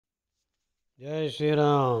Jai Shri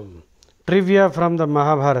Ram. Trivia from the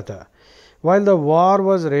Mahabharata. While the war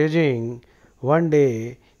was raging, one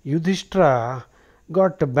day Yudhishthira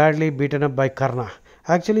got badly beaten up by Karna.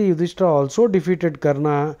 Actually, Yudhishthira also defeated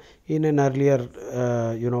Karna in an earlier,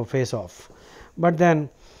 face off. But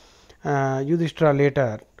then Yudhishthira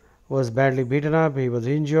later was badly beaten up, he was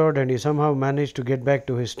injured, and he somehow managed to get back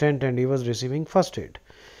to his tent and he was receiving first aid.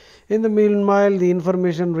 In the meanwhile, the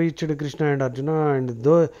information reached Krishna and Arjuna, and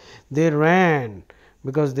though they ran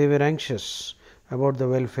because they were anxious about the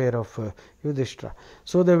welfare of Yudhishthira.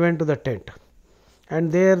 So they went to the tent, and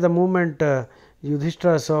there, the moment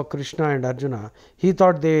Yudhishthira saw Krishna and Arjuna, he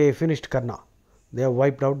thought they finished Karna. They have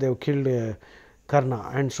wiped out, they have killed Karna,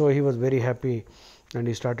 and so he was very happy and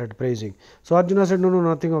he started praising. So Arjuna said, No,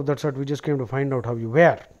 nothing of that sort. We just came to find out how you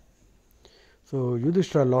were. So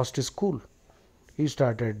Yudhishthira lost his cool. He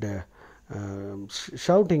started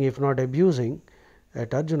shouting, if not abusing,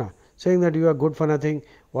 at Arjuna, saying that you are good for nothing.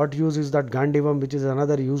 What use is that Gandivam, which is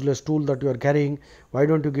another useless tool that you are carrying? Why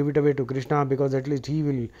don't you give it away to Krishna? Because at least he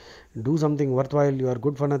will do something worthwhile. You are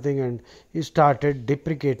good for nothing. And he started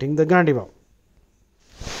deprecating the Gandivam.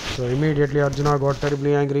 So immediately Arjuna got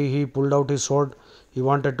terribly angry. He pulled out his sword. He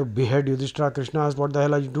wanted to behead Yudhishthira. Krishna asked, What the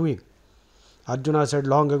hell are you doing? Arjuna said,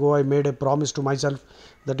 Long ago I made a promise to myself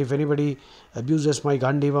that if anybody abuses my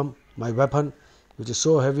Gandivam, my weapon, which is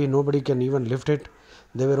so heavy nobody can even lift it,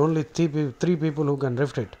 there were only three people who can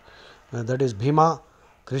lift it. That is Bhima,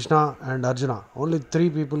 Krishna and Arjuna. Only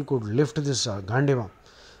three people could lift this Gandivam.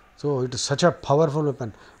 So it is such a powerful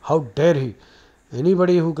weapon. How dare he?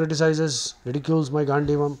 Anybody who criticizes, ridicules my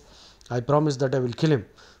Gandivam, I promise that I will kill him.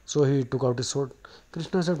 So he took out his sword.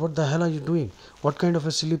 Krishna said, What the hell are you doing? What kind of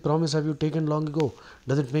a silly promise have you taken long ago?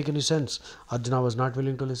 Does it make any sense? Arjuna was not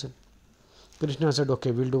willing to listen. Krishna said,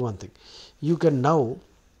 Okay, we'll do one thing. You can now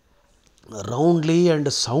roundly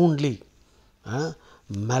and soundly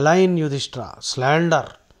malign Yudhishthira,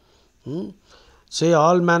 slander, say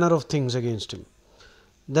all manner of things against him.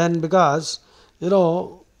 Then because,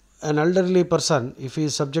 an elderly person, if he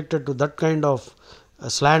is subjected to that kind of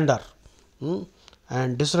slander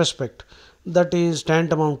and disrespect, that is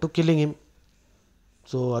tantamount to killing him.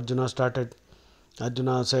 So Arjuna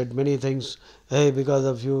said many things. Hey, because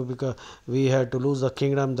of you, because we had to lose the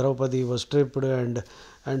kingdom, Draupadi was stripped, and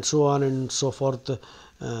so on and so forth.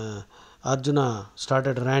 Arjuna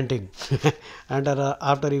started ranting. And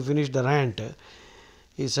after he finished the rant,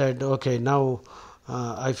 he said, Okay, now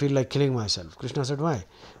I feel like killing myself. Krishna said, Why?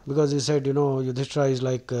 Because he said, Yudhishthira is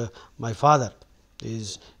like my father, he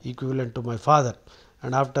is equivalent to my father.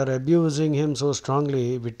 And after abusing him so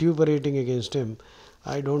strongly, vituperating against him,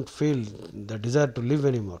 I don't feel the desire to live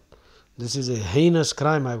anymore. This is a heinous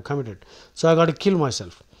crime I have committed. So I got to kill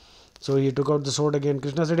myself. So he took out the sword again.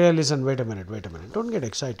 Krishna said, Hey, listen, wait a minute. Don't get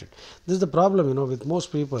excited. This is the problem, with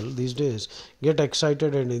most people these days. Get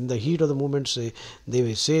excited and in the heat of the moment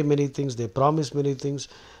they say many things, they promise many things.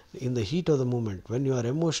 In the heat of the moment, when you are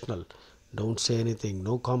emotional, don't say anything.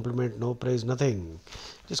 No compliment, no praise, nothing.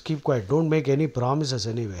 Just keep quiet. Don't make any promises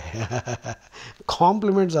anyway.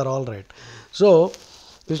 Compliments are all right. So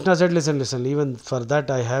Krishna said, listen, even for that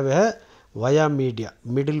I have a via media,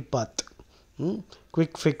 middle path.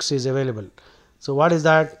 Quick fix is available. So what is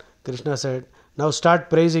that? Krishna said, now start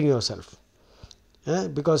praising yourself.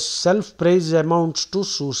 Because self-praise amounts to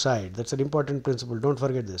suicide. That's an important principle. Don't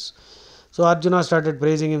forget this. So Arjuna started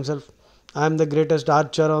praising himself. I am the greatest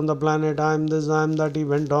archer on the planet. I am this, I am that. He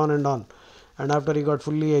went on and on. And after he got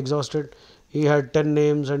fully exhausted, he had 10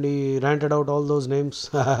 names and he ranted out all those names.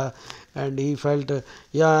 And he felt, I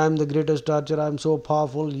am the greatest archer. I am so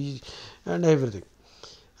powerful and everything.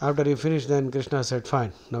 After he finished, then Krishna said,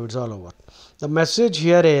 Fine, now it's all over. The message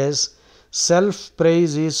here is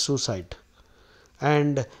self-praise is suicide.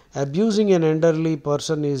 And abusing an elderly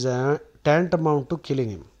person is tantamount to killing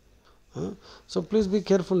him. So please be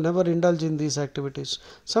careful, never indulge in these activities.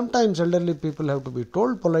 Sometimes elderly people have to be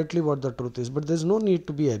told politely what the truth is, but there is no need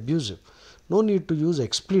to be abusive, no need to use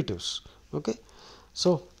expletives. Okay,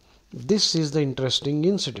 so this is the interesting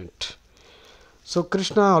incident. So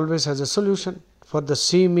Krishna always has a solution for the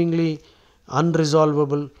seemingly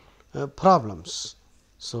unresolvable problems.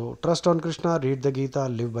 So trust on Krishna, read the Gita,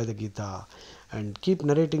 live by the Gita, and keep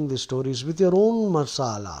narrating these stories with your own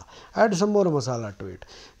masala. Add some more masala to it.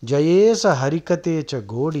 Jayesa harikate cha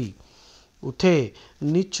godi, uthe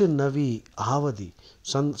nich navi avadi.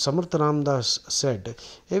 Samartha Ramdas said,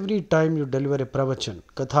 every time you deliver a pravachan,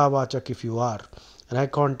 kathavachak if you are,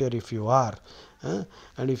 raconteur if you are,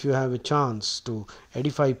 and if you have a chance to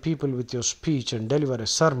edify people with your speech and deliver a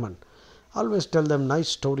sermon, Always tell them nice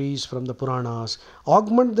stories from the Puranas.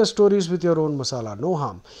 Augment the stories with your own masala, no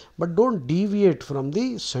harm. But don't deviate from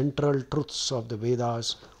the central truths of the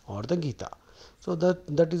Vedas or the Gita. So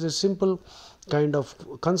that is a simple kind of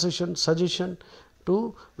concession, suggestion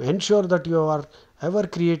to ensure that you are ever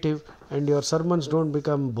creative and your sermons don't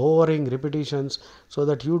become boring repetitions, so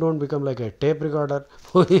that you don't become like a tape recorder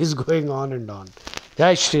who is going on and on.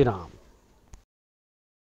 Jai Shri Ram.